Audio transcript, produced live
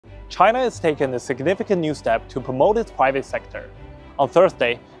China has taken a significant new step to promote its private sector. On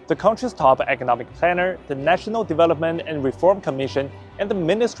Thursday, the country's top economic planner, the National Development and Reform Commission, and the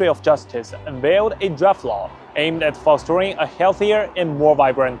Ministry of Justice unveiled a draft law aimed at fostering a healthier and more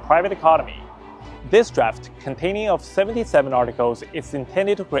vibrant private economy. This draft, containing of 77 articles, is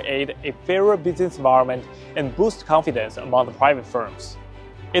intended to create a fairer business environment and boost confidence among the private firms.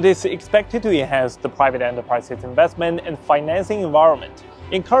 It is expected to enhance the private enterprises' investment and financing environment,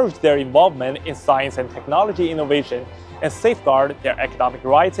 encourage their involvement in science and technology innovation, and safeguard their economic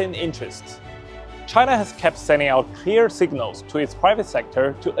rights and interests. China has kept sending out clear signals to its private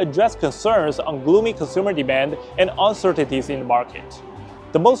sector to address concerns on gloomy consumer demand and uncertainties in the market.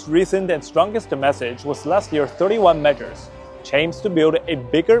 The most recent and strongest message was last year's 31 measures, which aims to build a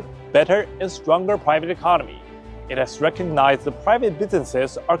bigger, better, and stronger private economy. It has recognized that private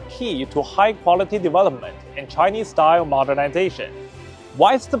businesses are key to high-quality development and Chinese-style modernization.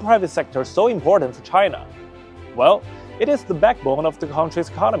 Why is the private sector so important for China? Well, it is the backbone of the country's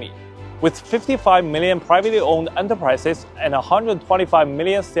economy. With 55 million privately owned enterprises and 125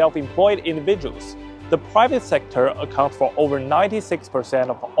 million self-employed individuals, the private sector accounts for over 96%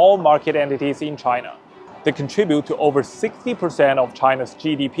 of all market entities in China. They contribute to over 60% of China's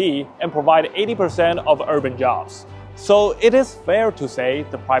GDP and provide 80% of urban jobs. So it is fair to say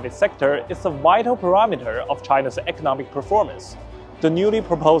the private sector is a vital parameter of China's economic performance. The newly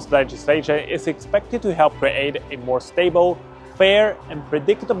proposed legislation is expected to help create a more stable, fair, and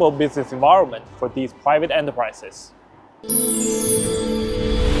predictable business environment for these private enterprises.